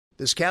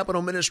This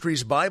Capitol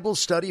Ministries Bible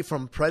study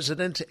from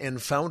President and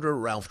founder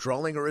Ralph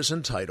Drollinger is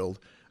entitled,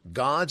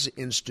 God's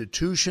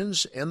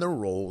Institutions and the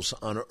Roles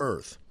on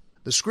Earth.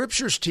 The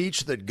Scriptures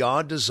teach that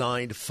God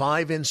designed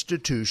 5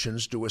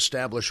 institutions to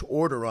establish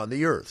order on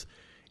the earth,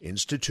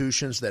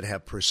 institutions that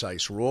have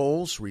precise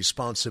roles,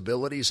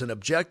 responsibilities, and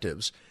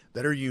objectives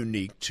that are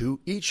unique to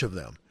each of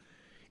them.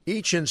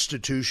 Each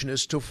institution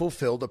is to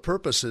fulfill the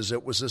purposes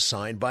it was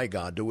assigned by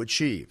God to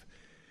achieve.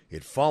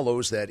 It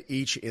follows that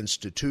each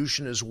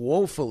institution is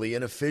woefully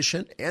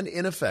inefficient and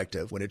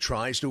ineffective when it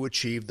tries to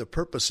achieve the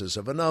purposes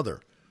of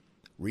another.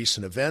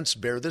 Recent events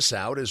bear this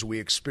out as we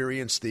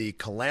experience the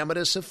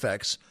calamitous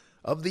effects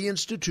of the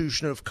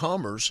institution of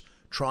commerce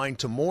trying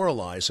to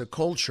moralize a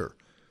culture.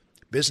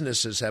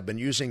 Businesses have been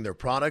using their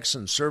products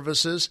and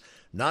services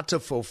not to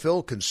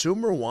fulfill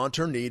consumer want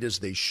or need as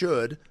they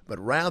should, but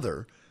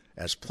rather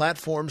as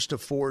platforms to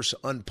force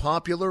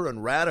unpopular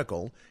and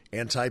radical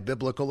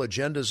anti-biblical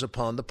agendas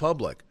upon the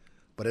public.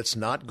 But it's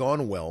not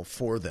gone well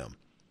for them.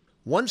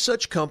 One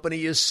such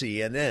company is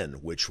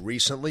CNN, which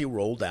recently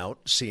rolled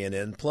out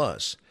CNN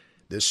Plus.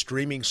 This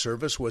streaming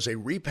service was a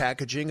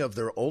repackaging of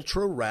their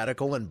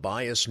ultra-radical and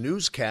biased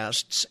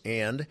newscasts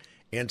and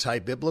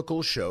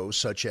anti-biblical shows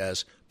such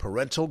as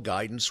Parental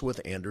Guidance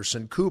with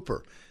Anderson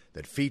Cooper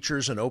that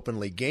features an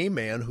openly gay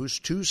man whose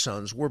 2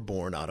 sons were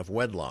born out of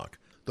wedlock.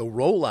 The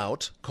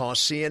rollout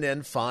cost CNN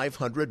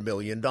 $500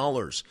 million.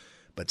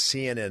 But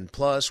CNN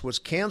Plus was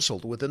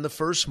canceled within the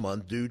first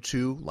month due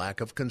to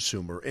lack of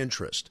consumer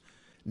interest.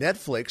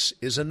 Netflix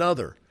is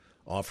another,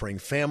 offering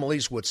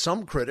families what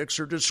some critics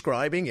are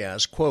describing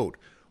as, quote,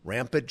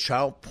 rampant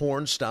child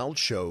porn-style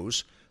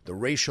shows, the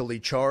racially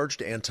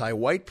charged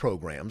anti-white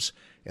programs,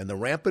 and the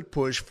rampant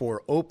push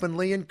for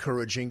openly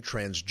encouraging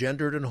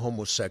transgendered and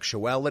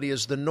homosexuality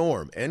as the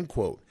norm, end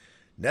quote.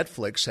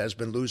 Netflix has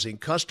been losing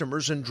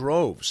customers in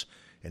droves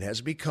and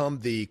has become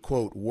the,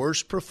 quote,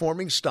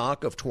 worst-performing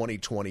stock of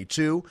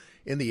 2022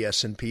 in the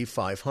S&P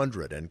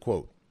 500, end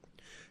quote.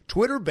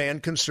 Twitter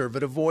banned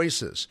conservative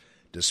voices,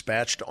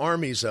 dispatched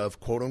armies of,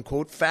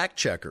 quote-unquote,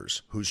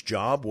 fact-checkers whose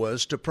job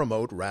was to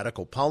promote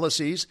radical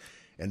policies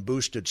and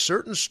boosted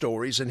certain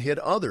stories and hid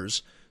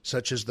others,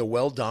 such as the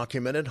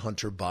well-documented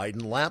Hunter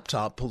Biden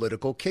laptop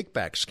political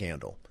kickback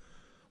scandal.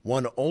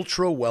 One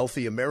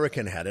ultra-wealthy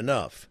American had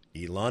enough.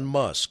 Elon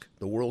Musk,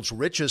 the world's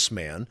richest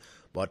man,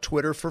 bought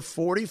Twitter for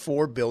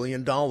 $44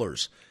 billion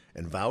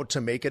and vowed to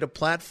make it a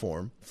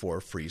platform for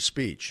free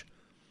speech.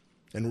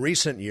 In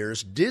recent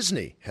years,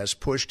 Disney has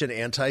pushed an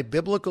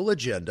anti-biblical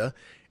agenda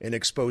in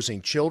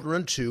exposing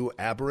children to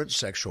aberrant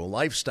sexual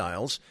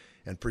lifestyles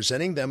and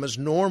presenting them as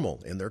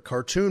normal in their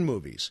cartoon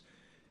movies.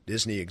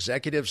 Disney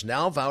executives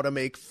now vow to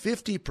make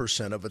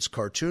 50% of its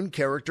cartoon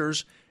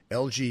characters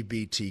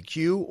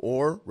LGBTQ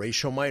or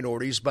racial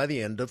minorities by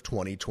the end of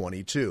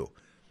 2022.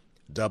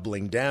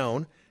 Doubling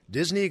down,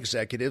 Disney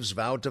executives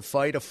vowed to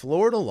fight a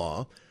Florida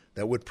law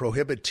that would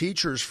prohibit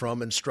teachers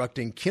from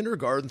instructing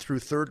kindergarten through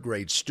 3rd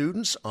grade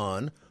students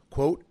on,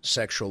 quote,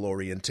 sexual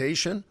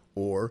orientation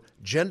or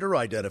gender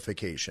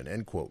identification,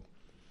 end quote.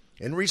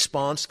 In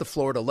response, the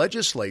Florida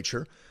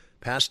legislature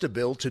passed a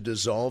bill to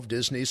dissolve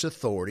Disney's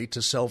authority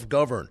to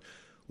self-govern,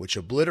 which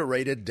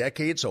obliterated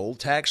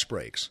decades-old tax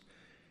breaks.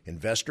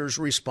 Investors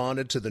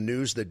responded to the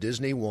news that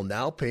Disney will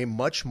now pay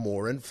much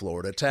more in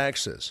Florida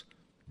taxes.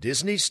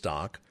 Disney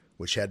stock,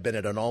 which had been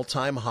at an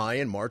all-time high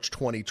in March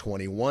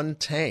 2021,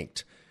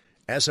 tanked.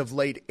 As of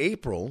late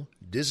April,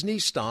 Disney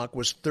stock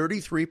was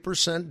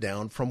 33%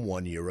 down from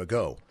 1 year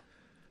ago.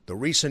 The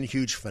recent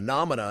huge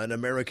phenomena in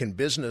American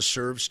business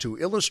serves to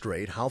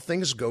illustrate how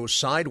things go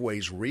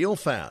sideways real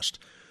fast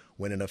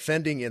when an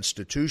offending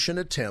institution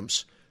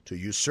attempts to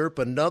usurp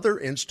another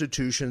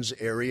institution's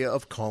area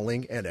of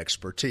calling and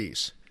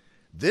expertise.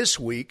 This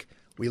week,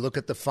 we look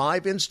at the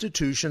 5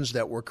 institutions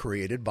that were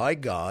created by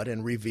God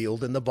and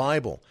revealed in the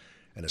Bible,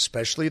 and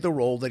especially the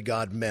role that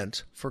God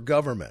meant for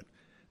government.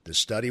 This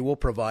study will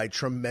provide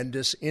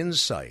tremendous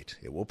insight.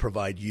 It will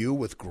provide you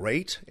with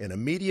great and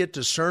immediate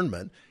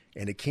discernment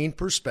and a keen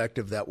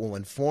perspective that will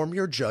inform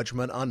your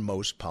judgment on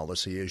most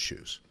policy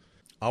issues.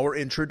 Our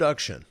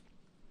introduction.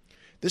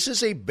 This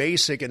is a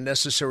basic and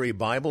necessary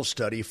Bible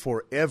study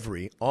for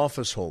every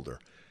office holder.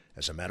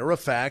 As a matter of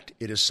fact,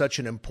 it is such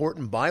an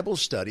important Bible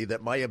study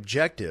that my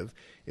objective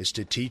is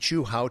to teach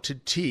you how to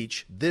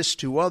teach this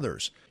to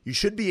others. You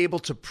should be able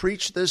to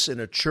preach this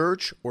in a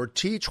church or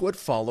teach what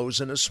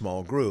follows in a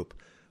small group.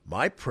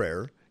 My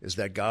prayer is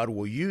that God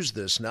will use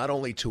this not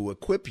only to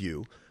equip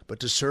you, but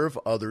to serve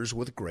others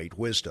with great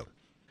wisdom.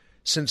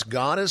 Since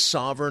God is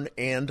sovereign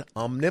and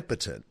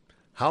omnipotent,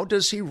 how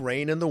does he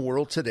reign in the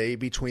world today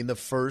between the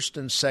first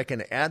and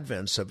second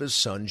advents of his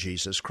Son,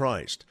 Jesus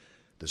Christ?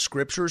 The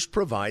Scriptures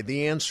provide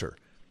the answer.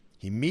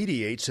 He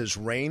mediates his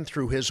reign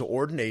through his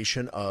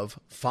ordination of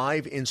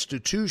 5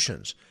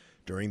 institutions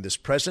during this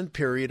present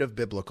period of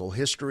biblical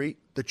history,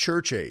 the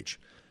church age.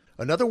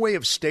 Another way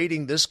of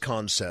stating this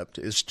concept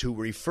is to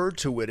refer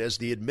to it as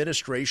the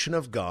administration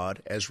of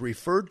God as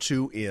referred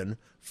to in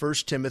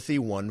 1 Timothy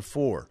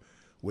 1:4,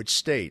 which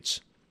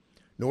states,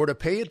 "Nor to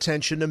pay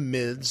attention to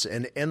myths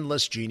and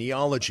endless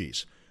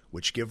genealogies,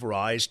 which give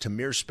rise to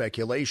mere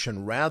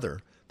speculation rather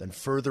than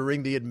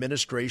furthering the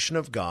administration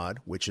of God,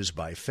 which is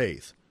by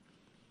faith.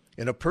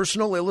 In a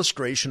personal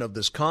illustration of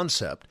this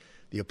concept,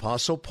 the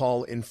Apostle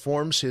Paul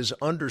informs his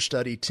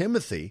understudy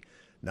Timothy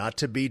not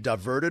to be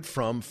diverted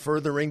from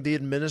furthering the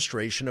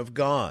administration of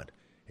God,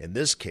 in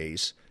this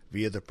case,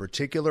 via the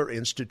particular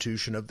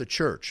institution of the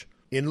church.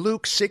 In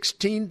Luke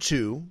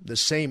 16:2, the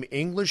same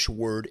English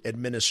word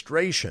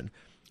administration,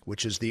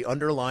 which is the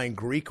underlying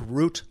Greek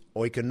root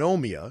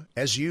oikonomia,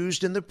 as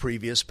used in the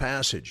previous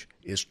passage,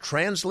 is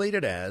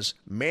translated as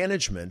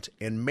management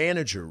and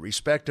manager,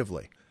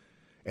 respectively.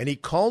 And he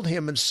called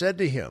him and said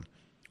to him,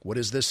 "What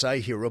is this I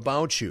hear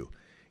about you?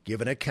 Give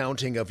an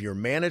accounting of your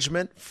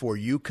management, for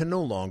you can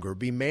no longer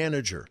be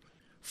manager."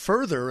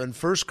 Further, in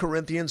 1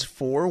 Corinthians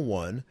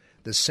 4:1,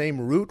 the same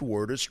root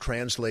word is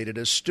translated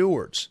as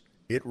stewards.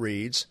 It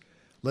reads,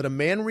 "Let a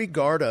man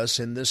regard us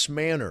in this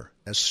manner,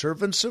 as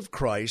servants of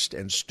Christ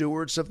and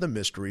stewards of the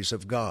mysteries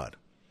of God."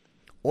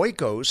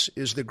 Oikos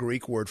is the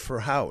Greek word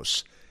for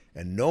house,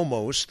 and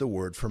nomos the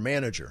word for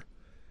manager.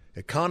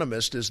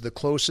 Economist is the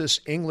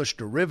closest English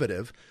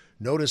derivative.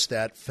 Notice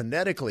that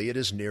phonetically it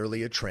is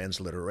nearly a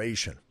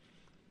transliteration.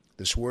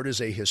 This word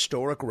is a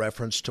historic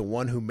reference to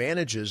one who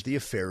manages the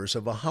affairs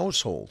of a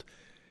household.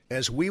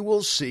 As we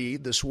will see,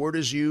 this word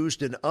is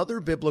used in other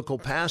biblical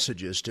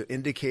passages to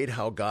indicate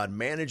how God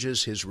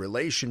manages his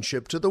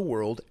relationship to the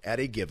world at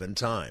a given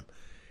time.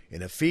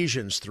 In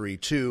Ephesians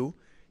 3:2,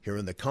 here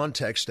in the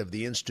context of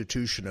the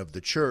institution of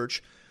the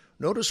church,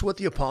 notice what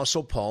the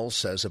Apostle Paul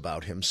says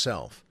about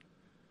himself.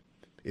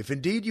 "If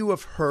indeed you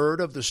have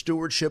heard of the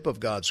stewardship of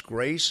God's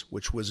grace,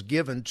 which was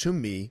given to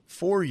me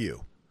for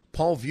you."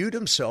 Paul viewed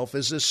himself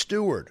as a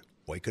steward,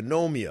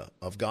 oikonomia,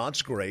 of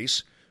God's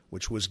grace,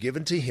 which was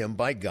given to him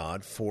by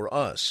God for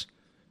us.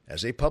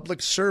 As a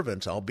public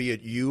servant,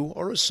 albeit you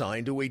are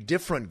assigned to a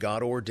different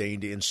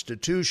God-ordained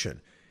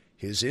institution,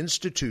 his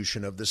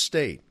institution of the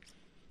state.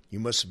 You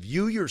must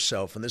view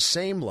yourself in the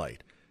same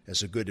light.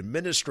 As a good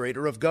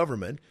administrator of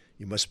government,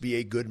 you must be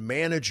a good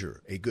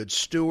manager, a good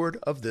steward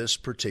of this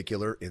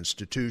particular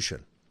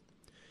institution.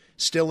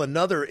 Still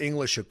another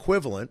English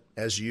equivalent,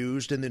 as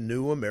used in the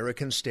New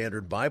American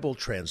Standard Bible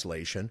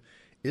translation,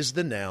 is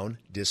the noun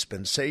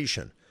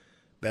dispensation,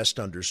 best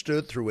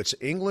understood through its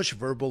English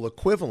verbal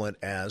equivalent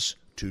as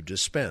to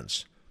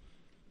dispense.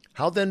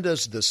 How then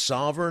does the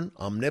sovereign,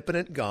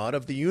 omnipotent God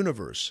of the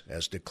universe,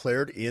 as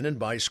declared in and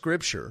by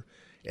Scripture,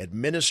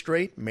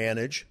 administrate,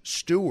 manage,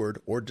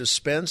 steward, or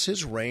dispense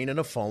his reign in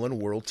a fallen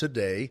world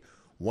today,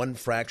 one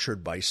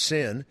fractured by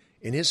sin,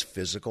 in his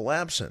physical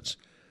absence?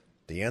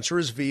 The answer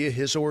is via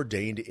his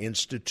ordained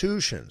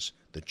institutions,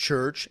 the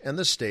church and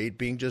the state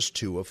being just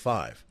 2 of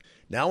 5.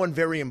 Now, and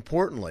very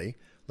importantly,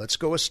 let's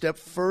go a step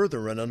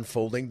further in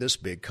unfolding this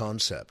big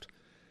concept.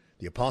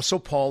 The Apostle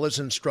Paul is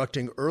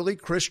instructing early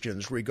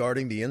Christians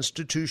regarding the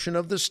institution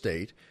of the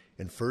state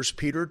in 1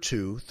 Peter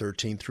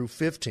 2:13 through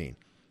 15.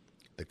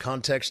 The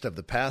context of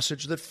the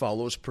passage that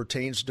follows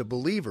pertains to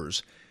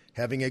believers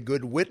having a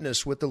good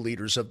witness with the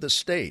leaders of the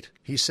state.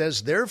 He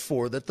says,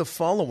 therefore, that the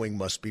following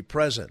must be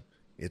present.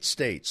 It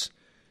states,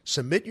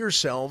 "Submit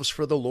yourselves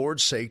for the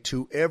Lord's sake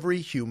to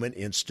every human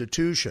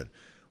institution,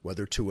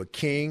 whether to a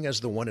king as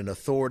the one in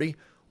authority,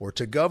 or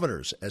to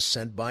governors as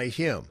sent by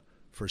him,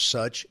 for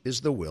such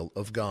is the will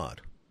of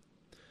God."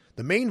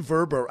 The main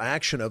verb or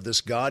action of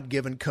this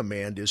God-given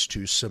command is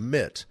to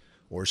submit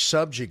or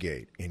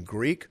subjugate, in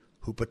Greek,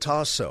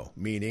 hupotasso,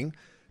 meaning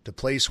to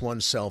place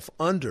oneself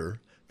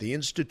under the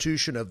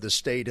institution of the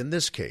state in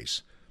this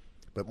case.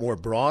 But more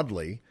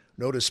broadly,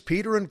 notice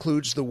Peter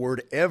includes the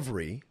word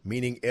every,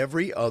 meaning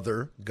every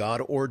other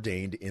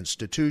God-ordained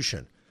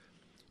institution.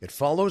 It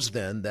follows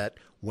then that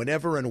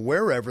whenever and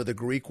wherever the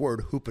Greek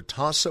word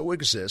hupotasso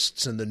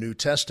exists in the New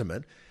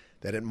Testament,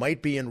 that it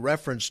might be in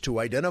reference to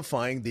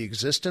identifying the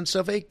existence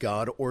of a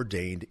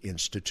God-ordained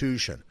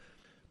institution.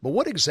 But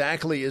what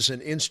exactly is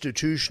an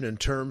institution in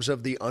terms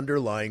of the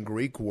underlying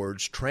Greek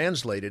words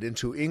translated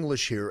into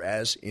English here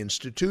as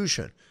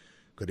institution?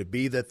 Could it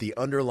be that the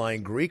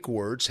underlying Greek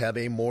words have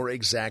a more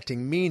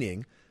exacting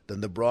meaning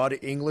than the broad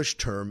English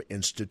term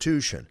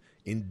institution?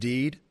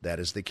 Indeed, that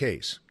is the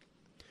case.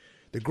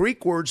 The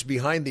Greek words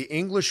behind the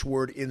English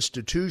word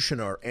institution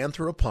are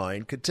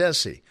anthropine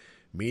katesi,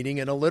 meaning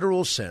in a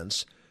literal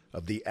sense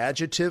of the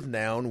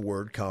adjective-noun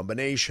word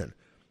combination.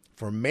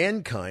 For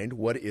mankind,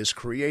 what is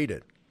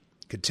created.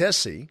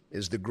 Katesi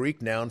is the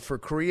Greek noun for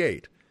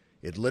create.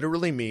 It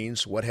literally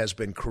means what has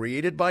been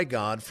created by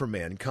God for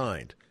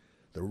mankind.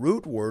 The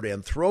root word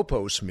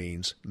anthropos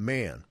means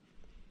man.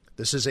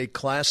 This is a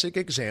classic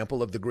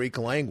example of the Greek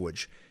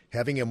language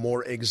having a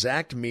more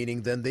exact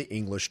meaning than the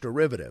English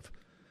derivative.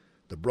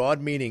 The broad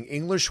meaning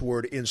English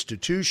word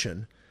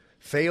institution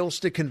fails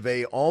to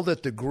convey all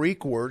that the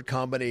Greek word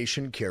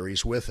combination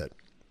carries with it.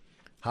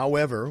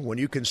 However, when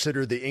you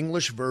consider the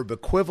English verb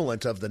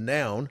equivalent of the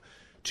noun,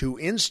 to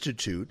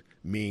institute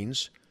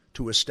means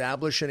to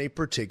establish in a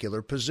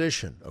particular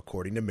position,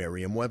 according to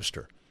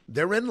Merriam-Webster.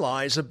 Therein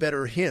lies a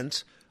better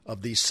hint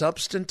of the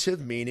substantive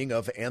meaning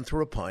of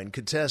anthropine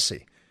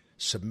katesi.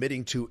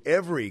 submitting to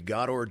every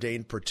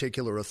God-ordained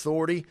particular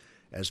authority,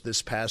 as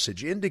this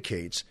passage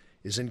indicates,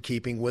 is in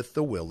keeping with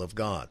the will of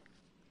God.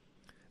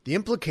 The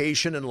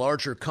implication and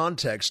larger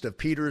context of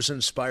Peter's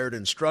inspired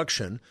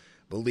instruction,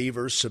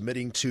 believers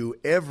submitting to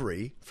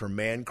every, for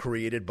man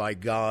created by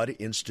God,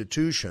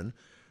 institution,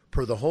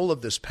 per the whole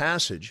of this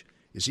passage,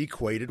 is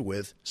equated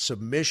with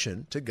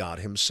submission to God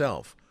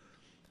himself.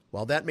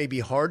 While that may be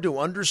hard to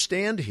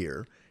understand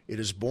here, it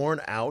is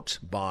borne out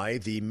by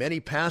the many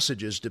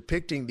passages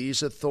depicting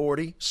these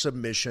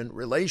authority-submission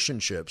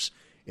relationships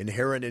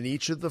inherent in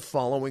each of the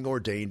following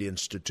ordained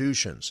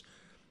institutions.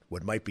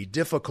 What might be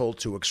difficult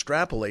to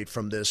extrapolate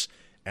from this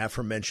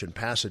aforementioned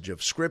passage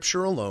of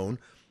Scripture alone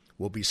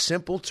will be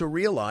simple to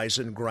realize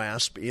and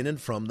grasp in and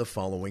from the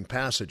following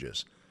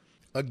passages.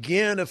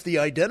 Again, if the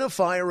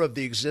identifier of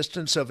the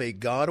existence of a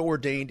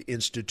God-ordained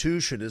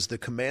institution is the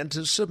command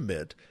to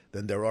submit,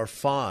 then there are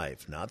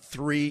 5, not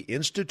 3,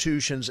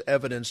 institutions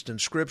evidenced in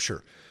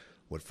Scripture.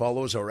 What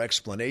follows are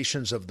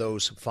explanations of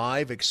those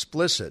 5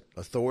 explicit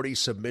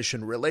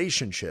authority-submission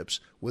relationships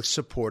with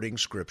supporting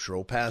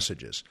scriptural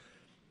passages.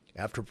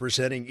 After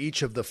presenting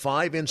each of the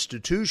 5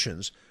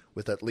 institutions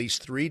with at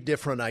least 3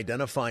 different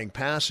identifying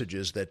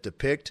passages that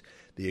depict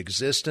the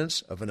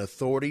existence of an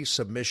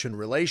authority-submission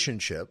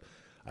relationship,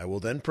 I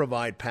will then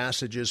provide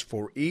passages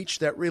for each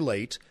that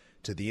relate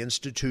to the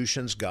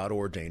institution's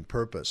God-ordained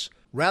purpose.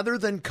 Rather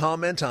than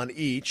comment on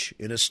each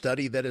in a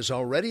study that is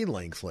already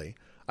lengthy,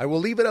 I will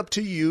leave it up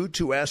to you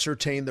to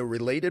ascertain the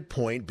related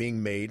point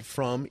being made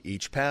from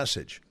each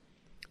passage.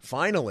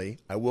 Finally,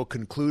 I will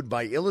conclude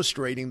by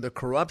illustrating the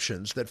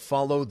corruptions that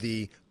follow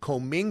the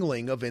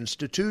commingling of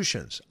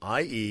institutions,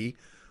 i.e.,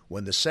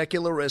 when the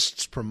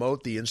secularists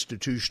promote the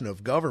institution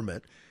of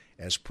government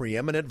as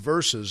preeminent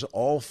versus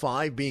all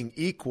 5 being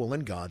equal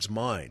in God's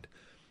mind.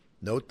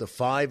 Note the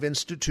 5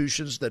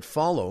 institutions that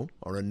follow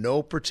are in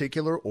no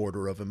particular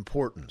order of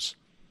importance.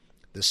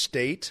 The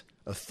state,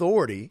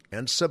 authority,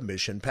 and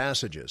submission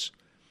passages.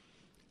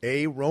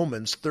 A.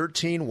 Romans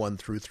 13, 1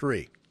 through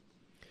 3.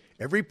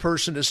 Every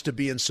person is to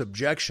be in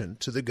subjection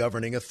to the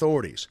governing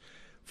authorities,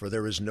 for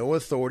there is no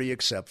authority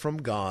except from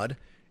God,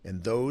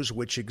 and those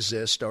which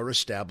exist are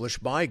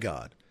established by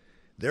God.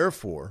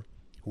 Therefore,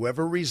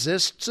 whoever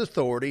resists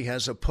authority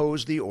has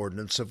opposed the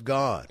ordinance of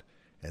God,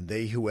 and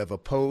they who have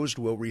opposed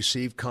will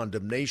receive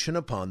condemnation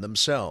upon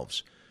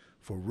themselves.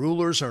 For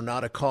rulers are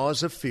not a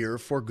cause of fear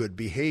for good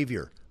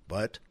behavior,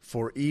 but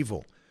for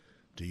evil.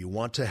 Do you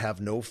want to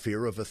have no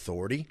fear of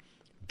authority?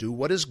 Do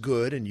what is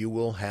good, and you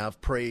will have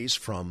praise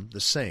from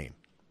the same.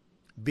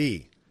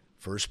 B.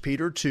 1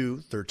 Peter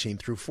 2, 13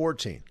 through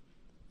 14.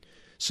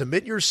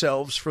 Submit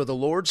yourselves for the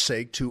Lord's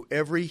sake to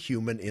every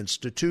human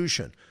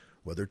institution,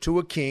 whether to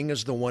a king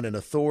as the one in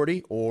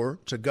authority or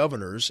to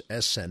governors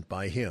as sent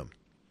by him.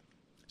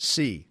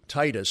 C.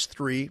 Titus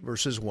 3,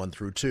 verses 1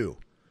 through 2.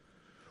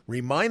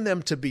 Remind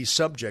them to be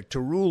subject to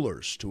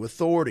rulers, to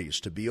authorities,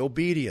 to be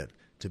obedient,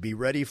 to be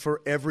ready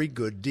for every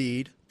good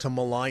deed, to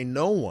malign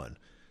no one,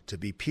 to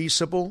be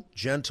peaceable,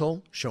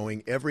 gentle,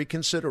 showing every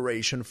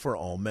consideration for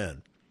all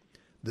men.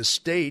 The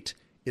state,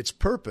 its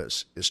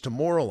purpose, is to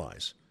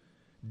moralize.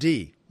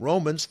 D.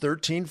 Romans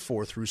 13,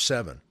 4 through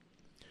 7.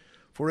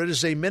 For it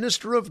is a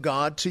minister of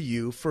God to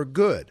you for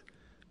good.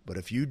 But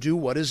if you do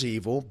what is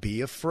evil,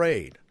 be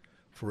afraid.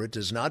 For it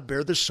does not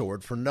bear the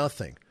sword for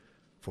nothing.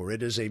 For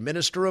it is a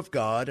minister of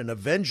God, an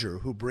avenger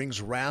who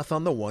brings wrath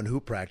on the one who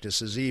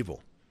practices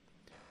evil.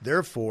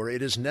 Therefore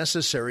it is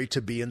necessary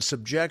to be in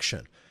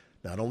subjection,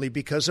 not only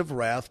because of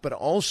wrath, but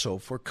also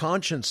for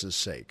conscience's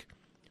sake.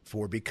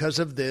 For because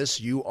of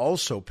this you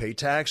also pay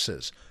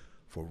taxes.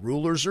 For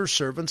rulers are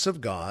servants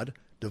of God,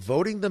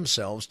 devoting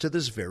themselves to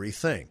this very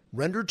thing.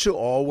 Render to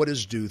all what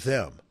is due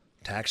them.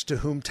 Tax to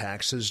whom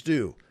tax is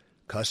due.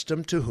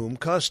 Custom to whom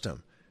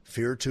custom.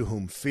 Fear to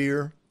whom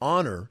fear.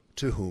 Honor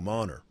to whom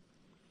honor.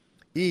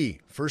 E.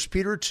 1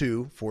 Peter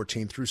 2,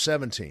 14 through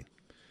 17.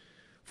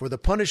 For the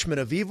punishment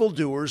of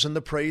evildoers and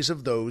the praise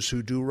of those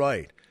who do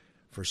right.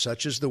 For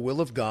such is the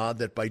will of God,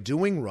 that by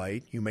doing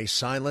right you may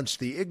silence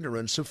the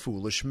ignorance of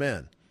foolish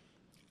men.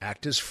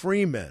 Act as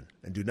free men,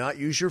 and do not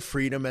use your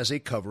freedom as a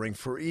covering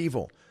for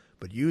evil,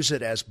 but use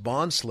it as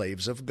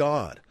bondslaves of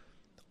God.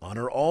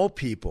 Honor all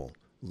people,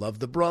 love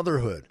the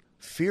brotherhood,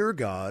 fear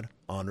God,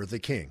 honor the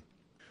king.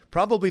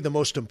 Probably the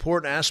most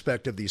important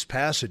aspect of these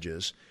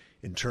passages,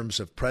 in terms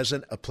of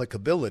present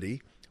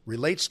applicability,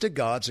 relates to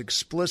God's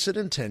explicit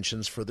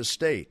intentions for the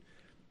state,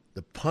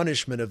 the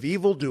punishment of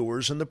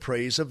evildoers and the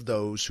praise of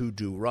those who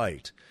do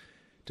right.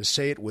 To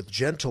say it with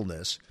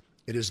gentleness,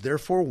 it is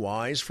therefore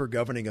wise for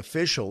governing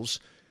officials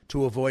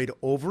to avoid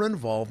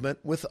over-involvement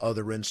with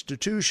other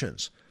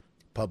institutions.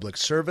 Public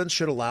servants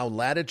should allow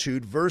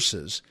latitude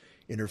versus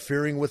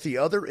interfering with the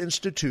other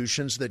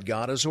institutions that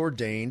God has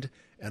ordained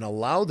and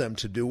allow them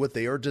to do what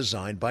they are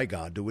designed by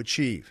God to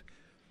achieve.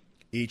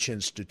 Each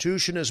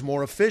institution is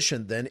more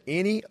efficient than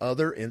any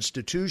other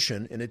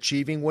institution in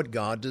achieving what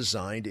God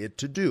designed it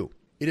to do.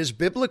 It is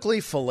biblically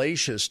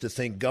fallacious to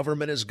think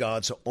government is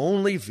God's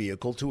only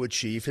vehicle to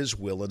achieve His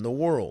will in the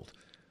world.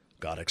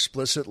 God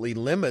explicitly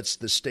limits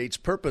the state's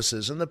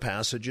purposes in the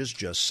passages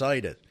just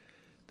cited.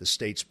 The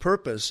state's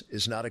purpose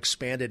is not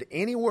expanded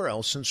anywhere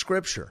else in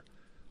Scripture.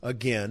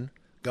 Again,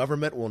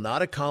 government will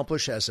not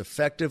accomplish as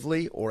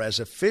effectively or as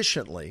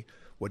efficiently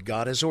what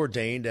God has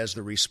ordained as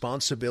the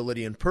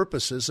responsibility and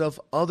purposes of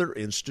other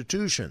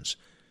institutions.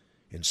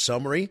 In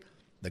summary,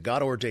 the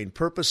God-ordained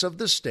purpose of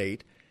the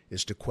state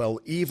is to quell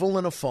evil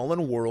in a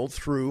fallen world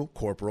through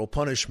corporal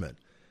punishment.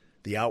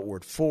 The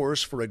outward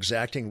force for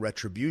exacting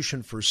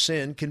retribution for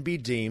sin can be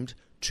deemed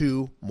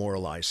to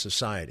moralize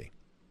society.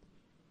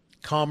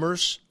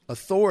 Commerce,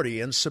 authority,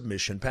 and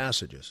submission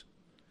passages.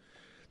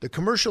 The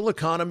commercial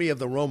economy of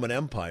the Roman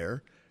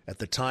Empire at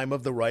the time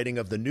of the writing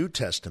of the New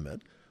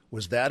Testament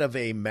was that of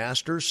a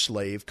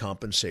master-slave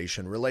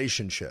compensation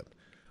relationship.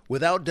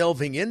 Without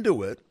delving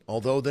into it,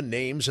 although the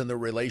names and the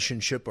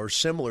relationship are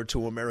similar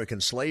to American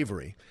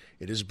slavery,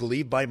 it is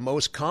believed by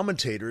most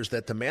commentators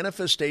that the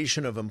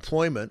manifestation of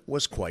employment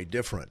was quite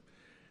different.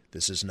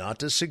 This is not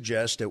to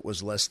suggest it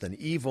was less than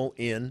evil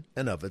in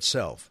and of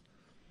itself.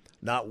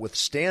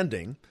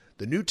 Notwithstanding,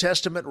 the New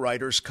Testament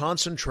writers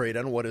concentrate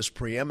on what is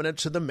preeminent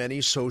to the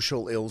many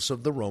social ills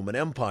of the Roman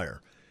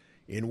Empire.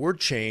 Inward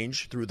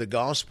change through the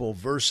gospel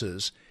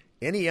versus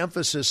any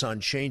emphasis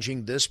on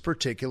changing this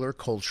particular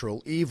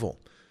cultural evil.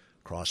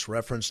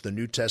 Cross-reference the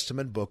New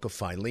Testament book of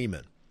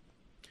Philemon.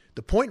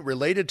 The point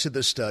related to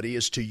the study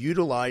is to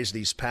utilize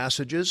these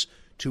passages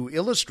to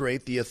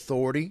illustrate the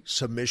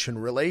authority-submission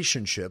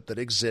relationship that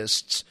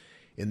exists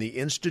in the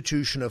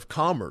institution of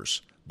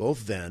commerce,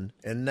 both then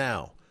and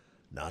now,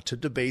 not to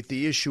debate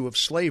the issue of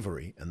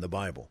slavery and the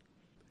Bible.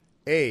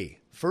 A.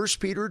 1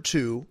 Peter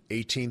 2,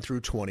 18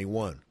 through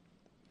 21.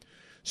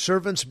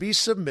 Servants, be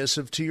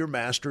submissive to your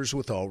masters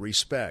with all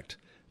respect,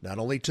 not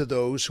only to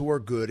those who are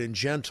good and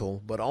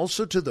gentle, but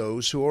also to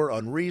those who are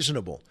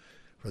unreasonable.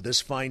 For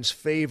this finds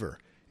favor,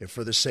 if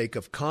for the sake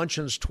of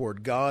conscience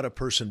toward God a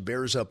person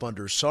bears up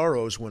under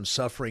sorrows when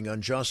suffering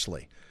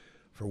unjustly.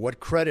 For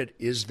what credit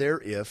is there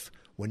if,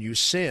 when you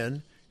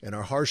sin and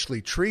are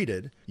harshly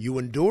treated, you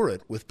endure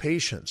it with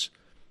patience?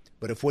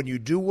 But if when you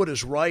do what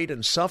is right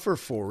and suffer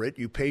for it,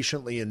 you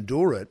patiently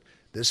endure it,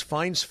 this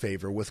finds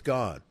favor with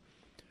God.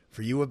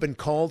 For you have been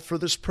called for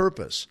this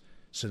purpose,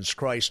 since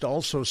Christ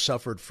also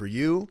suffered for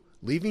you,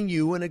 leaving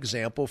you an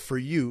example for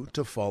you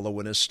to follow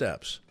in his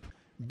steps.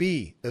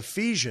 B.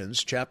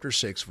 Ephesians chapter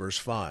 6, verse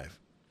 5.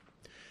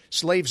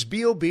 Slaves,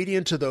 be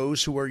obedient to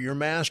those who are your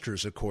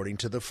masters according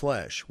to the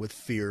flesh, with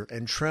fear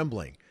and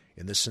trembling,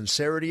 in the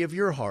sincerity of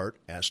your heart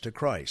as to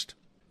Christ.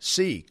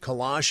 C.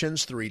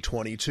 Colossians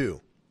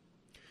 3:22.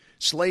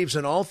 Slaves,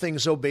 in all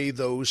things obey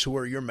those who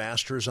are your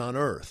masters on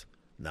earth,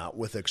 not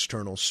with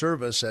external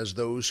service as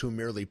those who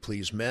merely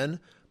please men,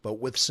 but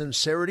with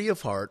sincerity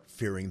of heart,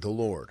 fearing the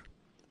Lord.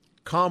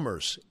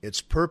 Commerce,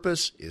 its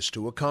purpose is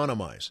to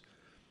economize.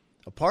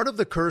 A part of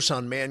the curse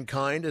on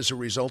mankind as a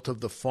result of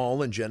the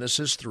fall in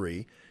Genesis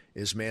 3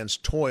 is man's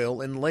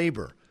toil and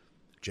labor.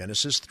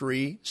 Genesis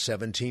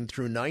 3:17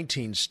 through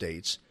 19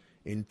 states,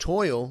 "In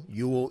toil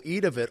you will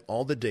eat of it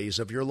all the days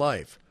of your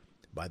life.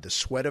 By the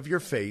sweat of your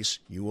face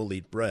you will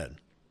eat bread."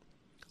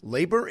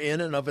 Labor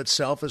in and of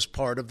itself is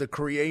part of the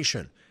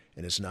creation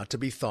and is not to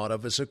be thought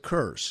of as a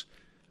curse.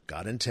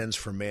 God intends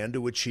for man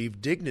to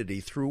achieve dignity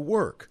through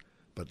work,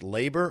 but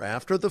labor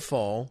after the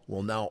fall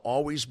will now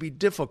always be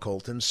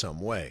difficult in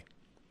some way.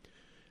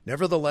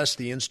 Nevertheless,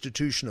 the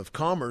institution of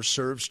commerce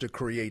serves to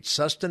create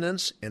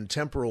sustenance and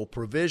temporal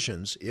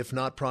provisions, if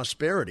not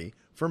prosperity,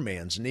 for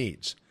man's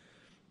needs.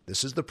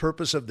 This is the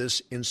purpose of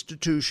this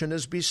institution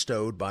as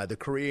bestowed by the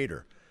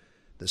Creator.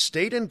 The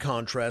state, in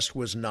contrast,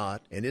 was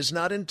not and is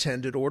not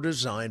intended or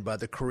designed by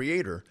the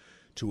Creator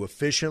to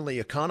efficiently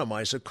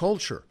economize a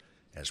culture.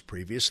 As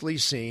previously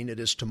seen, it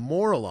is to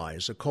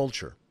moralize a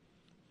culture.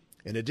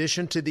 In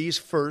addition to these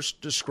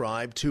first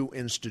described two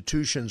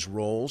institutions'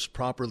 roles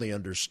properly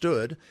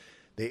understood,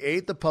 they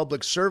aid the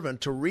public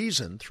servant to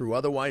reason through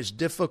otherwise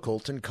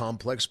difficult and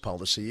complex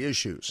policy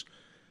issues.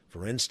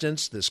 For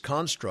instance, this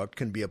construct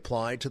can be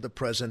applied to the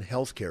present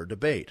healthcare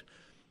debate.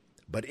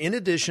 But in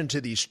addition to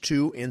these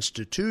two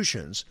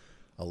institutions,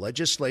 a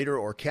legislator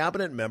or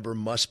cabinet member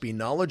must be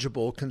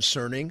knowledgeable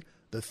concerning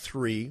the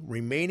three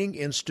remaining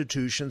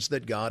institutions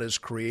that God has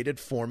created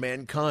for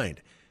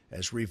mankind,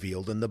 as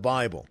revealed in the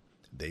Bible.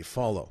 They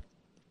follow: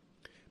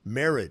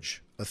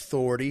 marriage,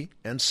 authority,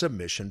 and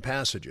submission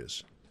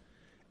passages.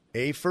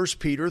 A. 1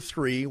 Peter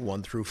 3,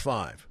 1 through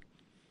 5.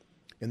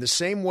 In the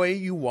same way,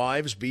 you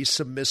wives, be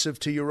submissive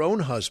to your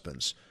own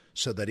husbands,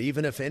 so that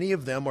even if any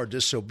of them are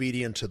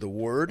disobedient to the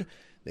word,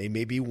 they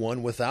may be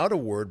won without a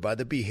word by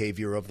the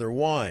behavior of their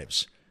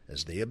wives,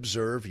 as they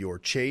observe your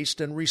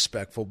chaste and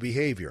respectful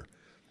behavior.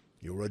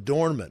 Your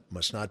adornment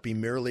must not be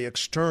merely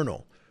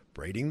external,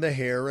 braiding the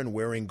hair and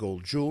wearing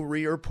gold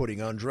jewelry or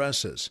putting on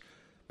dresses,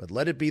 but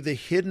let it be the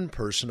hidden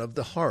person of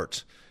the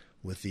heart,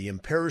 with the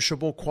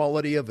imperishable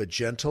quality of a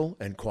gentle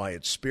and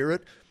quiet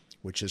spirit,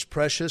 which is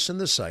precious in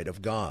the sight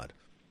of God.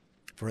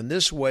 For in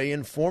this way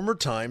in former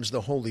times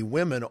the holy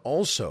women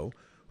also,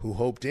 who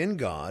hoped in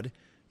God,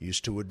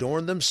 used to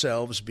adorn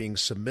themselves, being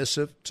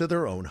submissive to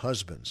their own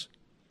husbands.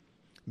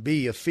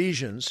 B.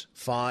 Ephesians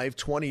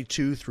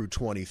 5:22 through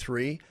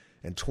 23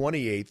 and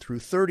 28 through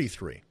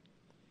 33.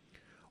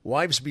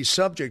 Wives, be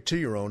subject to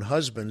your own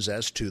husbands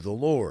as to the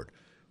Lord.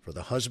 For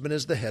the husband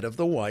is the head of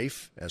the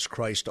wife, as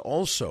Christ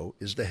also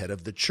is the head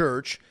of the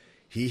church,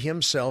 he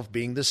himself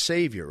being the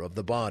Savior of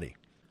the body.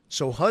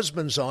 So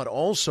husbands ought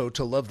also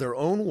to love their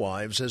own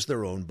wives as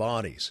their own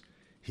bodies.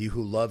 He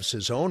who loves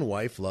his own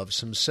wife loves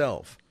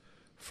himself.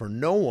 For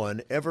no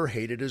one ever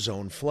hated his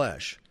own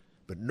flesh,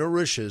 but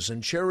nourishes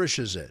and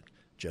cherishes it,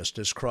 just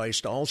as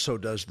Christ also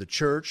does the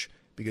church,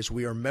 because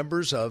we are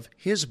members of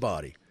his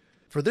body.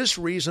 For this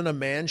reason a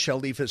man shall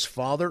leave his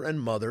father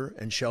and mother,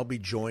 and shall be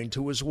joined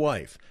to his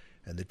wife,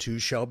 and the two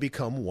shall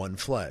become one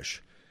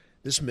flesh.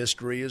 This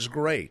mystery is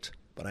great,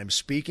 but I'm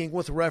speaking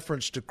with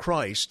reference to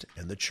Christ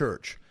and the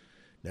church.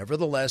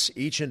 Nevertheless,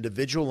 each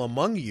individual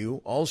among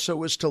you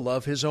also is to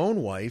love his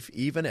own wife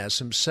even as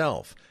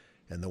himself,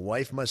 and the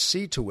wife must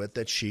see to it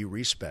that she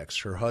respects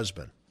her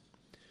husband.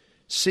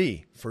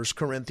 C. 1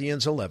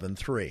 Corinthians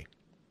 11:3.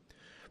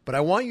 But I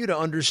want you to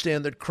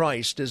understand that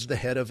Christ is the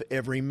head of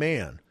every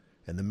man,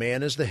 and the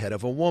man is the head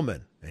of a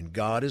woman, and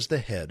God is the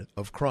head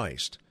of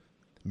Christ.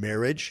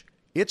 Marriage,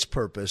 its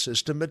purpose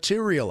is to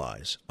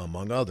materialize,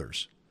 among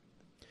others.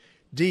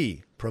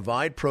 D.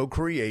 Provide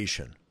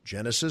procreation.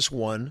 Genesis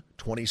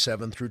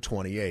 1:27 through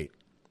 28.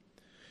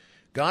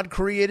 God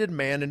created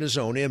man in his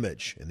own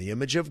image. In the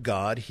image of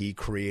God, he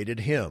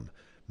created him.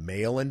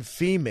 Male and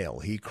female,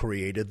 he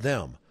created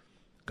them.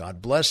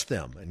 God blessed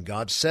them, and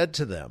God said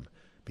to them,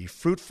 be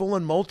fruitful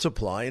and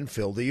multiply and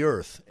fill the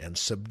earth, and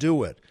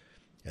subdue it,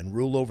 and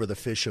rule over the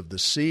fish of the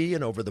sea,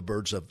 and over the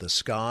birds of the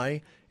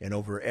sky, and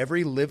over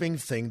every living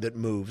thing that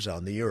moves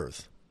on the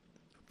earth.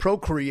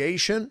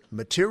 Procreation,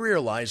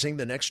 materializing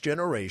the next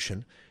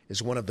generation,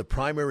 is one of the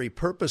primary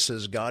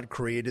purposes God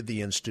created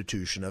the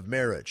institution of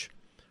marriage.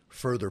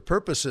 Further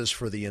purposes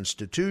for the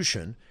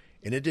institution,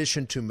 in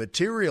addition to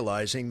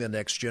materializing the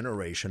next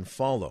generation,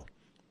 follow.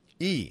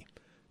 E.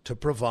 To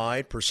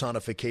provide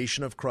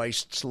personification of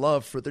Christ's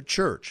love for the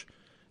church.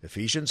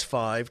 Ephesians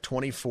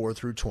 5:24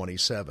 through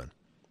 27.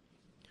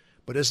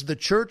 But as the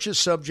church is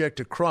subject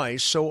to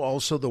Christ, so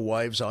also the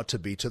wives ought to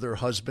be to their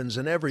husbands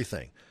in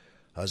everything.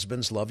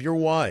 Husbands, love your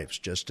wives,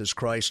 just as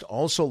Christ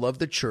also loved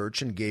the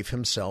church and gave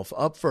himself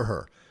up for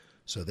her,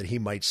 so that he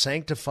might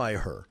sanctify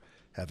her,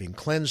 having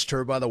cleansed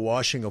her by the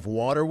washing of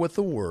water with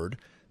the word,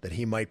 that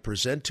he might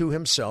present to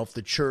himself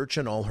the church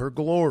in all her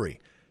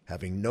glory,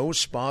 having no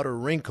spot or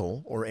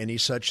wrinkle or any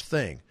such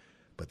thing,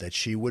 but that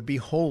she would be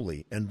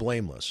holy and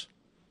blameless.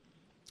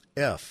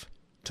 F.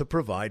 To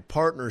provide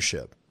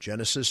partnership.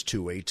 Genesis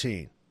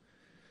 2:18.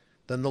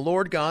 Then the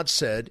Lord God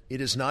said, it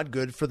is not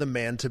good for the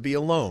man to be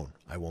alone.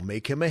 I will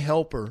make him a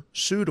helper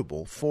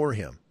suitable for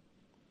him.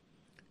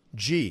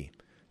 G.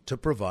 To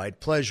provide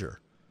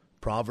pleasure.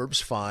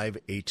 Proverbs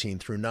 5:18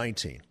 through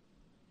 19.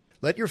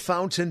 Let your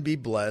fountain be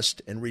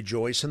blessed, and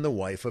rejoice in the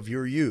wife of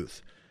your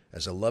youth.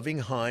 As a loving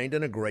hind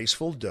and a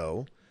graceful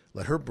doe,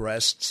 let her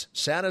breasts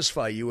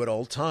satisfy you at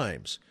all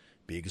times.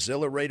 Be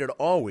exhilarated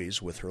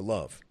always with her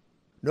love.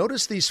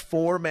 Notice these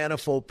four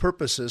manifold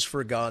purposes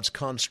for God's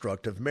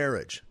construct of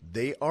marriage.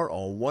 They are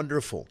all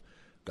wonderful.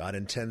 God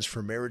intends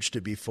for marriage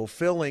to be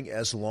fulfilling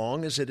as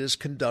long as it is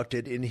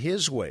conducted in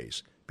his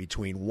ways,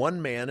 between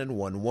one man and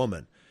one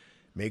woman.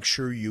 Make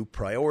sure you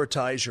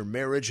prioritize your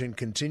marriage and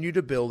continue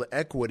to build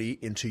equity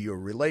into your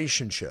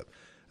relationship,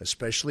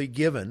 especially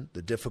given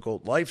the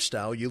difficult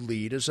lifestyle you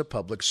lead as a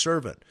public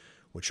servant,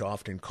 which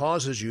often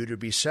causes you to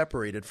be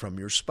separated from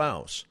your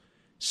spouse.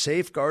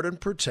 Safeguard and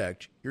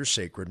protect your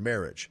sacred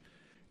marriage.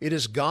 It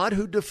is God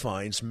who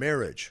defines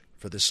marriage.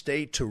 For the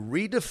state to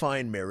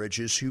redefine marriage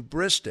is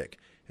hubristic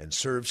and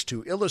serves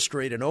to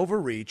illustrate an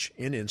overreach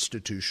in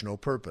institutional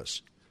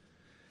purpose.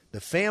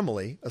 The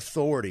family,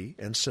 authority,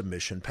 and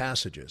submission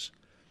passages.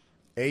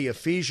 A.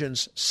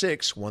 Ephesians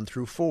 6:1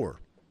 through 4.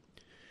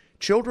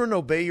 Children,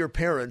 obey your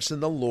parents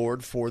in the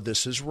Lord, for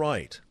this is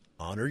right.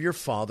 Honor your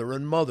father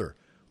and mother,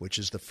 which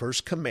is the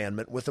first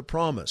commandment with a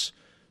promise,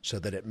 so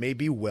that it may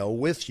be well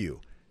with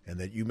you, and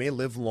that you may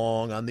live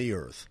long on the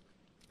earth.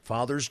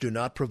 Fathers, do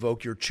not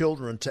provoke your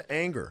children to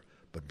anger,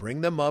 but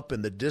bring them up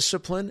in the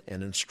discipline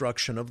and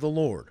instruction of the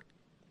Lord.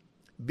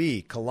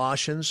 B.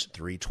 Colossians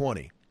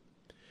 3:20.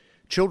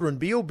 Children,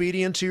 be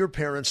obedient to your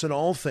parents in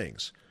all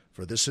things,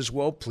 for this is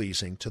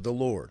well-pleasing to the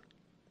Lord.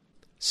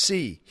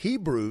 C.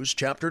 Hebrews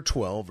chapter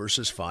 12,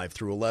 verses 5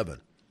 through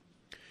 11.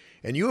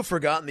 And you have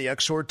forgotten the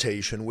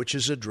exhortation which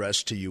is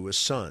addressed to you as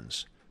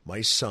sons.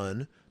 My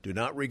son, do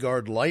not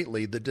regard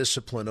lightly the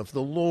discipline of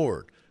the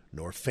Lord,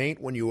 nor faint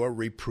when you are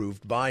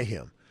reproved by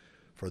him.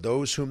 For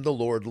those whom the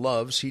Lord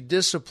loves, he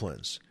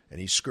disciplines, and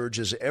he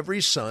scourges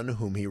every son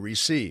whom he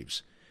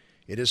receives.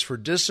 It is for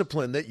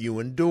discipline that you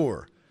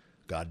endure.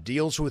 God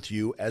deals with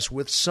you as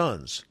with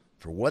sons.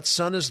 For what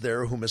son is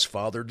there whom his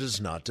father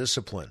does not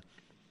discipline?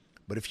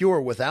 But if you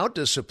are without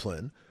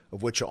discipline,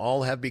 of which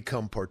all have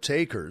become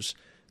partakers,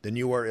 then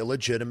you are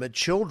illegitimate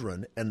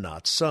children and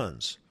not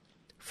sons.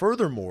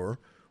 Furthermore,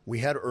 we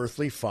had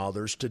earthly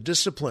fathers to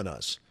discipline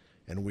us,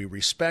 and we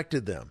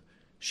respected them.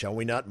 Shall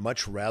we not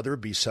much rather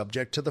be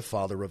subject to the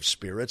Father of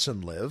spirits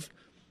and live?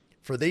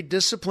 For they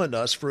disciplined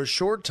us for a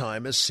short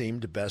time as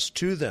seemed best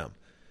to them,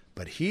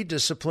 but he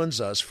disciplines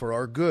us for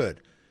our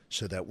good,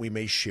 so that we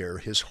may share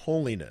his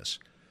holiness.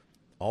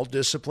 All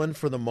discipline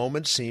for the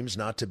moment seems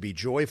not to be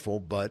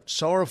joyful, but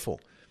sorrowful.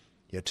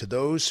 Yet to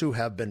those who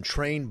have been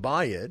trained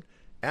by it,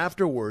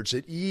 afterwards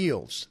it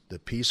yields the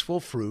peaceful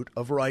fruit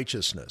of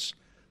righteousness.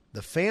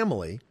 The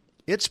family,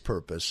 its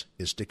purpose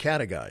is to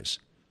catechize.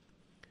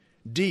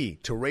 D,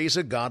 to raise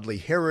a godly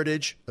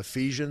heritage,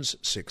 Ephesians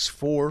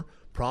 6:4,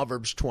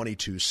 Proverbs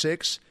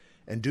 22:6,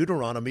 and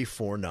Deuteronomy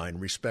 4:9,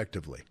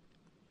 respectively.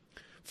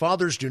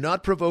 Fathers, do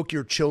not provoke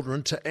your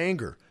children to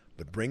anger,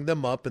 but bring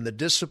them up in the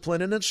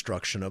discipline and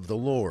instruction of the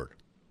Lord.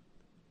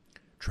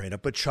 Train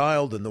up a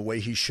child in the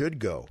way he should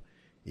go.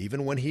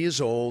 Even when he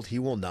is old, he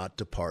will not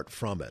depart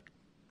from it.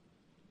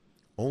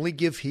 Only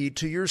give heed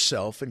to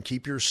yourself and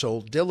keep your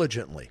soul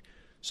diligently,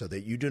 so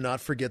that you do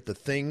not forget the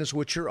things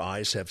which your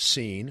eyes have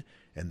seen,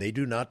 and they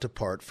do not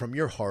depart from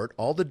your heart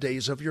all the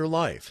days of your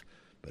life,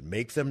 but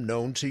make them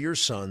known to your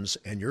sons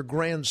and your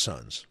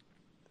grandsons.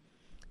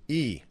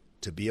 E,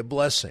 to be a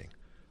blessing,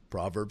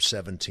 Proverbs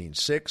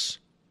 17:6,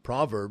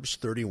 Proverbs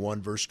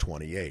 31, verse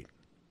 28.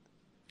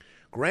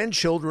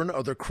 Grandchildren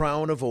are the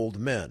crown of old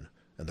men,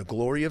 and the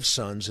glory of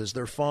sons is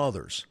their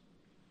fathers.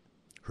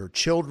 Her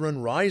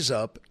children rise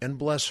up and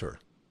bless her.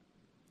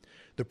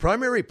 The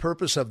primary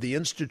purpose of the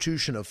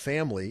institution of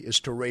family is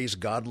to raise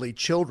godly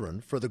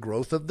children for the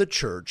growth of the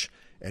church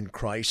and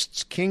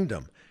Christ's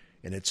kingdom,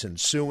 and its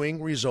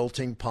ensuing,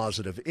 resulting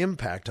positive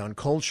impact on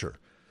culture.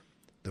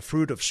 The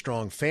fruit of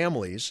strong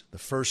families, the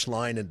first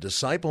line in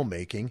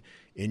disciple-making,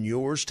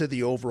 inures to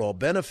the overall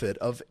benefit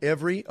of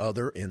every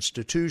other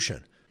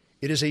institution.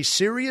 It is a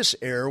serious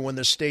error when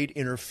the state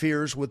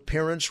interferes with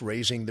parents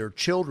raising their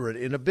children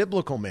in a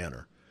biblical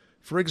manner.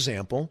 For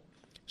example,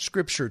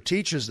 Scripture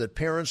teaches that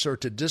parents are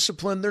to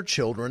discipline their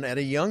children at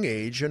a young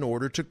age in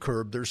order to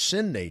curb their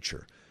sin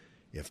nature.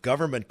 If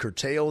government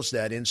curtails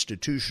that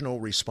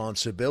institutional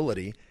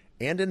responsibility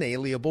and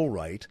inalienable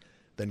right,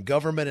 then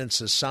government and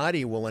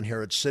society will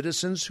inherit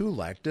citizens who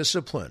lack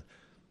discipline,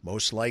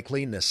 most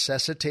likely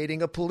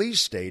necessitating a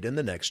police state in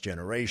the next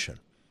generation.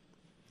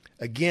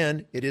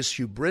 Again, it is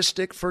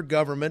hubristic for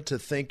government to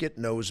think it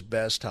knows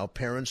best how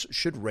parents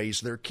should raise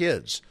their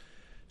kids.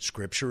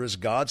 Scripture is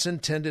God's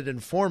intended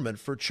informant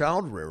for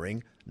child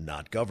rearing,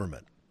 not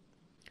government.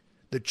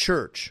 The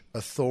church,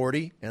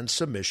 authority, and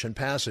submission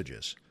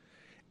passages.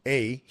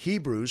 A,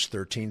 Hebrews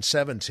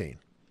 13:17.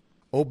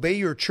 Obey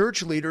your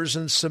church leaders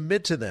and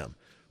submit to them,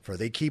 for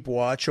they keep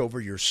watch over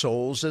your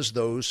souls as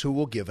those who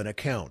will give an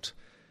account.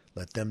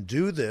 Let them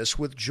do this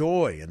with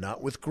joy and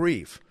not with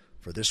grief,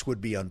 for this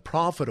would be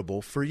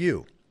unprofitable for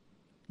you.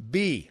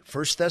 B,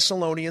 1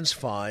 Thessalonians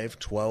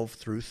 5:12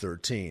 through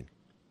 13.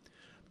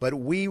 But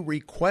we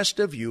request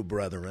of you,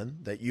 brethren,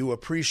 that you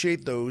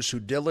appreciate those who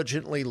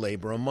diligently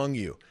labor among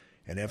you,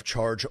 and have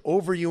charge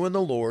over you in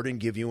the Lord and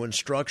give you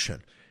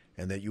instruction,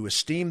 and that you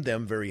esteem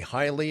them very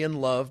highly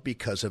in love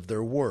because of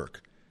their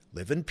work.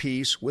 Live in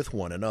peace with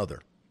one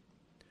another.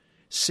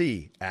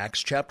 C,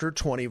 Acts chapter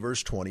 20,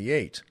 verse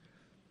 28.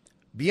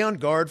 Be on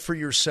guard for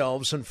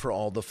yourselves and for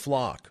all the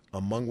flock,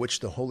 among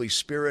which the Holy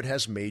Spirit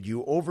has made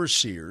you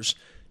overseers,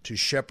 to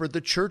shepherd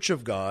the church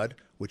of God,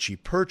 which he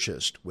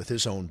purchased with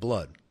his own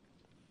blood.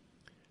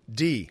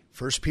 D,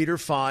 1 Peter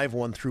 5,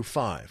 1 through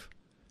 5.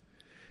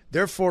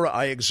 Therefore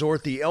I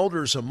exhort the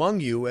elders among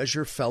you as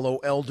your fellow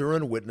elder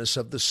and witness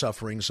of the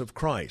sufferings of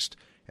Christ,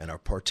 and are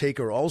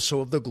partaker also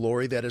of the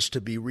glory that is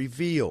to be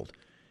revealed.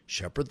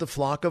 Shepherd the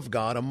flock of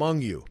God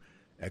among you,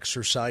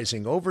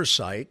 exercising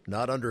oversight,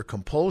 not under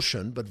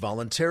compulsion, but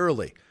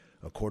voluntarily,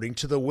 according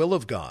to the will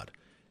of God,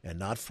 and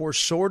not for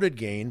sordid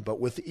gain,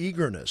 but with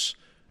eagerness,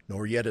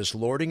 nor yet as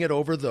lording it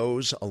over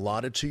those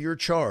allotted to your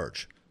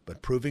charge,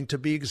 but proving to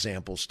be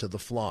examples to the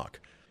flock.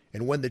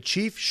 And when the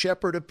chief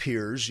shepherd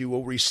appears, you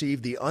will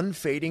receive the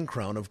unfading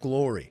crown of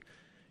glory.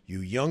 You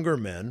younger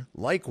men,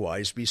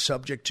 likewise be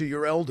subject to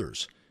your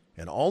elders,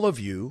 and all of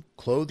you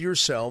clothe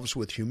yourselves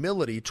with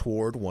humility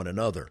toward one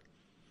another.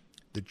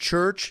 The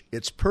church,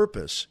 its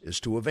purpose is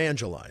to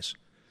evangelize.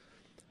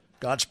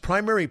 God's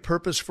primary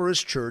purpose for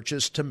his church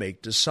is to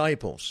make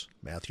disciples,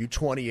 Matthew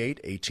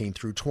 28:18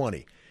 through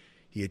 20.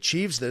 He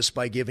achieves this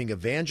by giving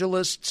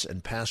evangelists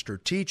and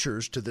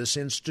pastor-teachers to this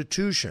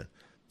institution,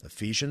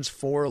 Ephesians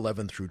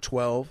 4:11 through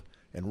 12,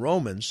 and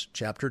Romans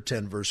chapter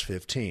 10, verse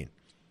 15.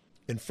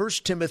 In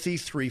 1 Timothy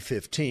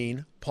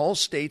 3:15, Paul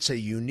states a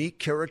unique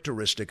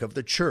characteristic of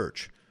the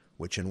church,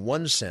 which in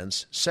one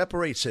sense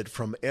separates it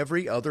from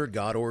every other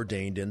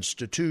God-ordained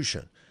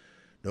institution.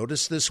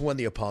 Notice this when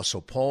the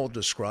Apostle Paul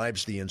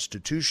describes the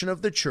institution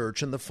of the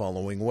church in the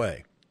following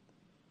way.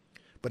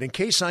 But in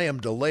case I am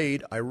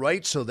delayed, I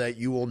write so that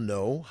you will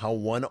know how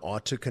one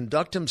ought to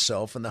conduct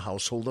himself in the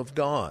household of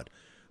God,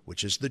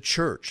 which is the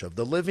church of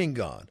the living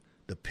God,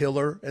 the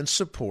pillar and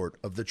support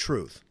of the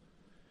truth.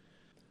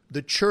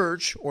 The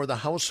church, or the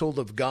household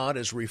of God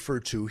as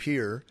referred to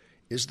here,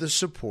 is the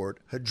support,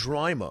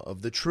 hadrima,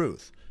 of the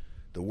truth.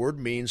 The word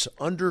means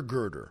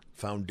undergirder,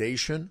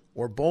 foundation,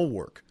 or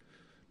bulwark.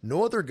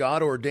 No other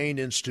God-ordained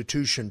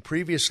institution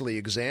previously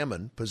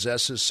examined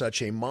possesses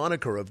such a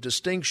moniker of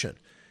distinction.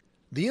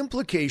 The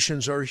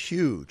implications are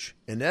huge.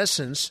 In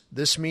essence,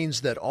 this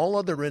means that all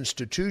other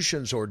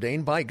institutions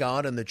ordained by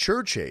God in the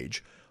church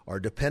age are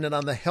dependent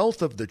on the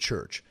health of the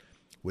church,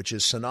 which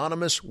is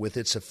synonymous with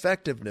its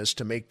effectiveness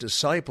to make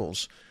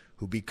disciples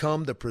who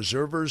become the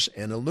preservers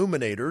and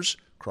illuminators,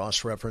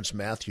 cross-reference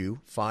Matthew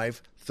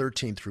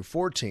 5:13 through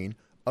 14,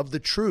 of the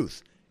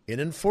truth in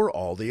and for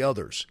all the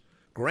others.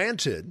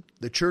 Granted,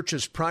 the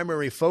church's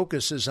primary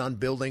focus is on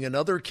building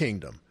another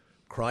kingdom,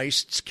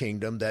 Christ's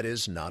kingdom that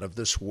is not of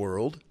this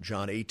world,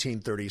 John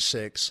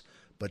 18:36,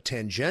 but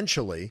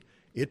tangentially,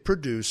 it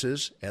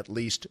produces, at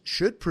least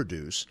should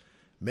produce,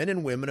 men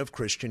and women of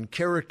Christian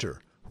character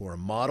who are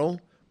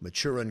model,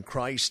 mature in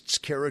Christ's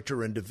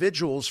character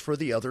individuals for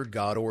the other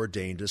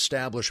God-ordained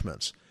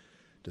establishments.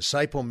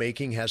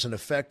 Disciple-making has an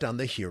effect on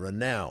the here and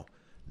now,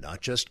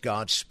 not just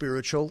God's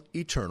spiritual,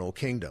 eternal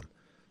kingdom.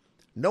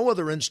 No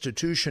other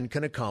institution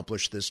can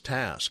accomplish this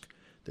task.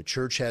 The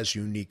church has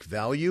unique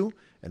value,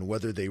 and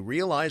whether they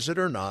realize it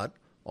or not,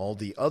 all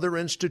the other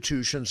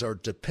institutions are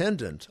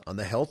dependent on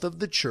the health of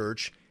the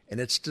church and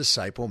its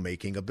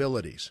disciple-making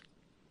abilities.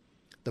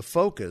 The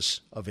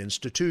focus of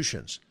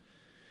institutions.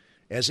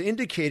 As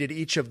indicated,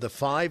 each of the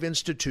 5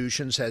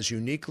 institutions has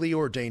uniquely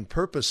ordained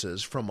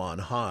purposes from on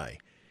high.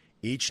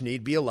 Each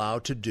need be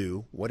allowed to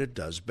do what it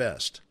does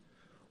best.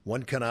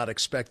 One cannot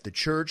expect the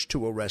church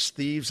to arrest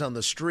thieves on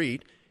the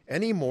street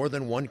any more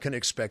than one can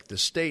expect the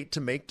state to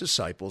make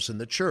disciples in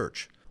the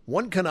church.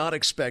 One cannot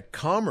expect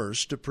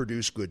commerce to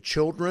produce good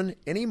children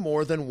any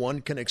more than one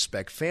can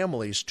expect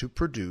families to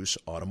produce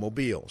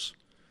automobiles.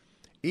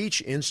 Each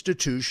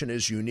institution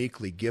is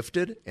uniquely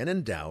gifted and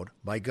endowed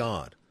by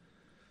God.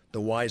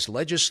 The wise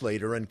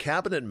legislator and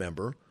cabinet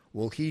member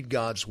will heed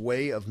God's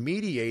way of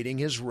mediating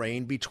his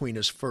reign between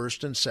his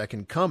first and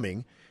second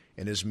coming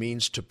and his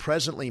means to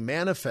presently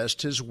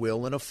manifest his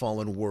will in a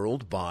fallen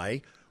world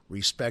by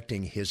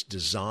respecting his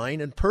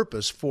design and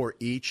purpose for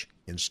each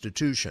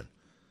institution.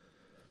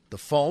 The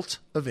fault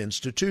of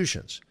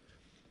institutions.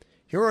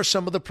 Here are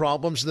some of the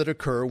problems that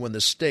occur when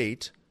the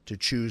state, to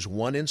choose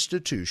one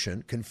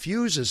institution,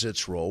 confuses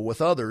its role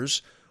with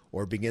others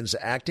or begins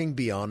acting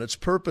beyond its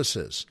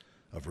purposes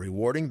of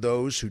rewarding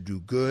those who do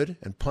good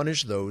and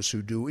punish those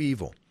who do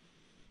evil.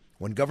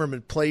 When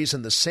government plays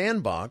in the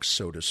sandbox,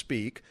 so to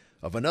speak,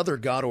 of another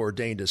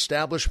God-ordained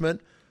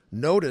establishment,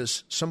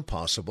 notice some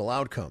possible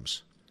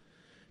outcomes.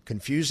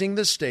 Confusing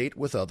the state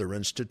with other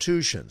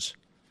institutions.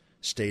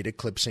 State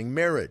eclipsing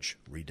marriage,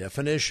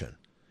 redefinition.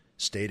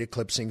 State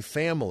eclipsing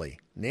family,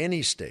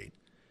 nanny state.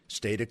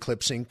 State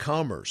eclipsing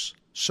commerce,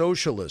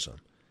 socialism.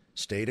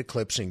 State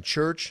eclipsing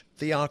church,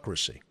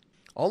 theocracy.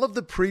 All of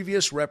the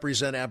previous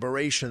represent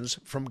aberrations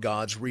from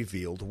God's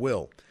revealed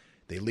will.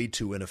 They lead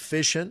to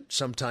inefficient,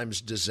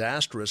 sometimes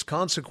disastrous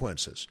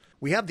consequences.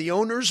 We have the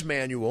owner's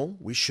manual.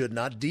 We should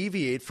not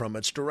deviate from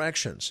its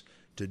directions.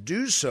 To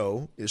do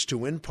so is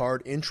to in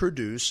part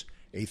introduce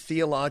a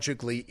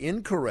theologically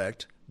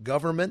incorrect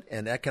government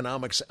and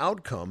economics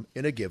outcome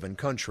in a given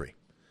country.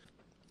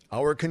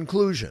 Our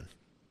conclusion.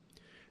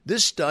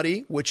 This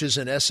study, which is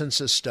in essence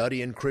a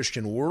study in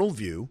Christian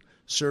worldview,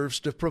 serves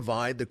to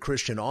provide the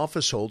Christian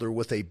officeholder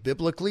with a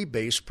biblically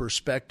based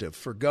perspective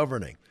for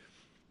governing.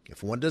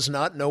 If one does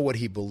not know what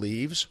he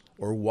believes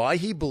or why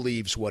he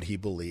believes what he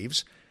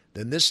believes,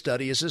 then this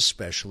study is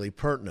especially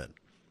pertinent.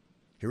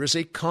 Here is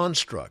a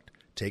construct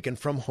taken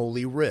from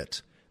Holy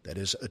Writ that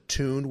is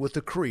attuned with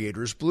the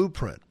Creator's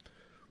blueprint.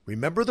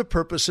 Remember the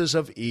purposes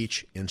of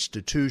each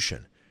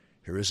institution.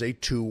 Here is a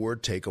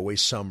 2-word takeaway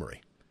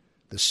summary.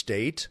 The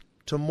state,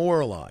 to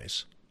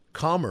moralize.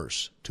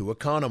 Commerce, to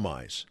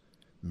economize.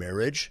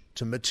 Marriage,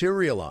 to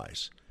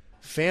materialize.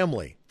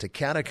 Family, to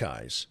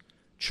catechize.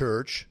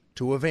 Church,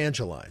 to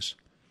evangelize.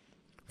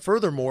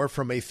 Furthermore,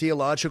 from a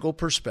theological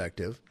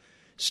perspective,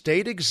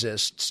 state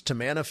exists to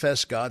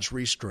manifest God's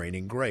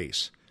restraining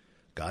grace.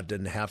 God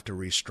didn't have to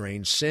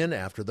restrain sin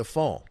after the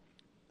fall.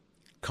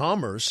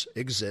 Commerce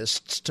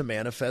exists to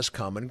manifest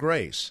common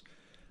grace.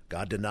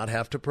 God did not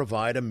have to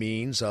provide a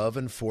means of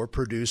and for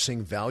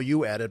producing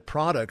value-added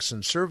products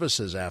and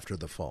services after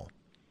the fall.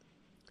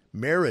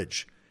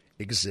 Marriage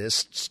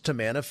exists to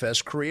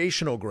manifest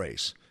creational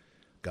grace.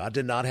 God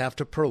did not have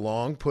to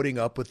prolong putting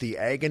up with the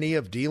agony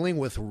of dealing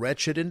with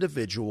wretched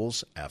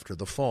individuals after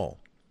the fall.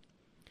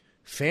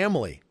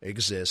 Family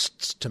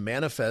exists to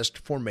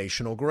manifest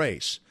formational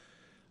grace.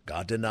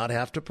 God did not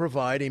have to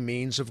provide a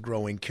means of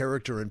growing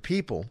character in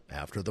people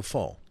after the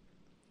fall.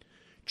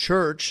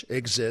 Church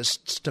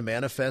exists to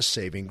manifest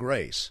saving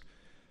grace.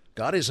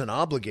 God isn't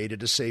obligated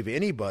to save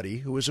anybody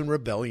who is in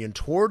rebellion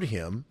toward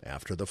Him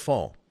after the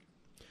fall.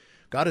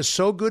 God is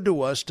so good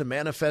to us to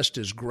manifest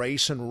His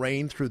grace and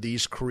reign through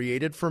these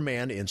created for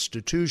man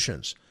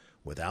institutions.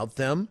 Without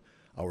them,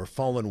 our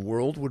fallen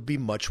world would be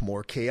much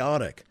more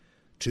chaotic.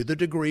 To the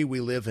degree we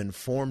live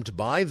informed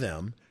by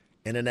them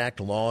and enact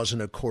laws in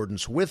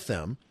accordance with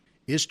them,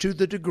 is to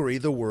the degree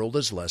the world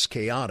is less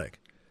chaotic.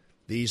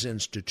 These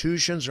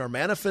institutions are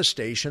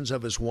manifestations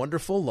of His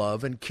wonderful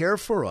love and care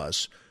for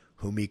us,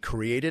 whom He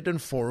created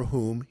and for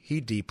whom He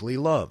deeply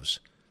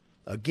loves.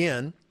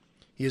 Again,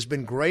 He has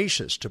been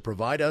gracious to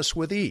provide us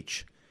with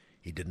each.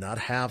 He did not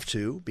have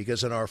to,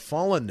 because in our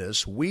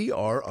fallenness we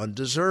are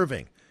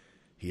undeserving.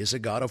 He is a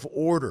God of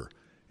order,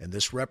 and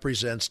this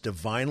represents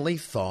divinely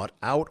thought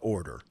out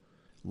order.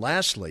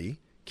 Lastly,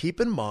 keep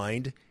in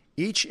mind,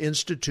 each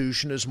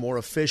institution is more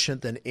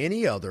efficient than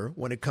any other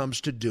when it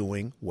comes to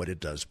doing what it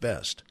does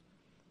best.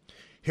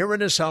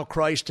 Herein is how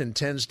Christ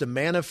intends to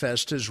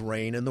manifest His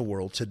reign in the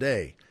world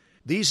today.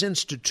 These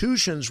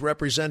institutions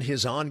represent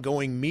His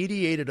ongoing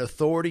mediated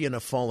authority in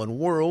a fallen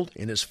world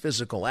in His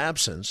physical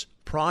absence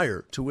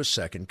prior to His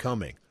second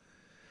coming.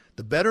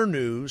 The better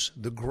news,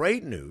 the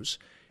great news,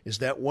 is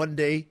that one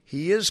day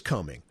He is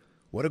coming.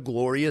 What a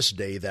glorious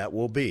day that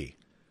will be.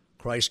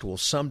 Christ will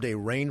someday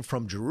reign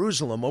from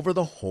Jerusalem over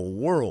the whole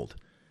world.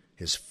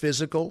 His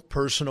physical,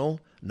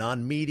 personal,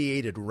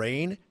 non-mediated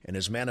reign and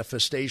His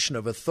manifestation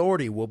of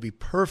authority will be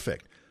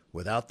perfect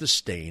without the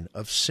stain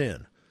of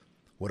sin.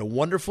 What a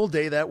wonderful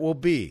day that will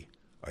be.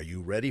 Are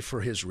you ready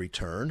for His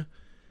return?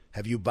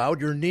 Have you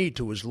bowed your knee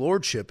to His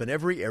lordship in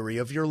every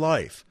area of your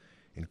life,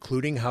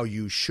 including how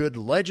you should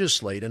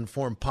legislate and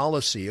form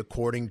policy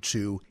according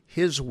to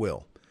His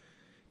will?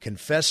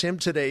 Confess Him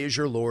today as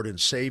your Lord and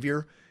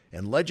Savior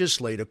and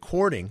legislate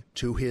according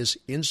to His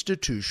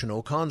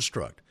institutional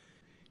construct.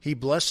 He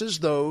blesses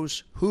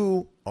those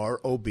who are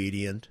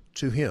obedient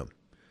to Him.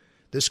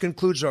 This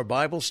concludes our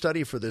Bible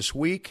study for this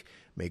week.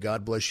 May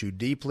God bless you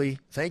deeply.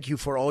 Thank you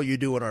for all you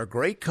do in our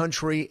great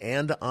country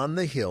and on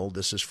the Hill.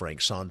 This is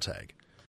Frank Sontag.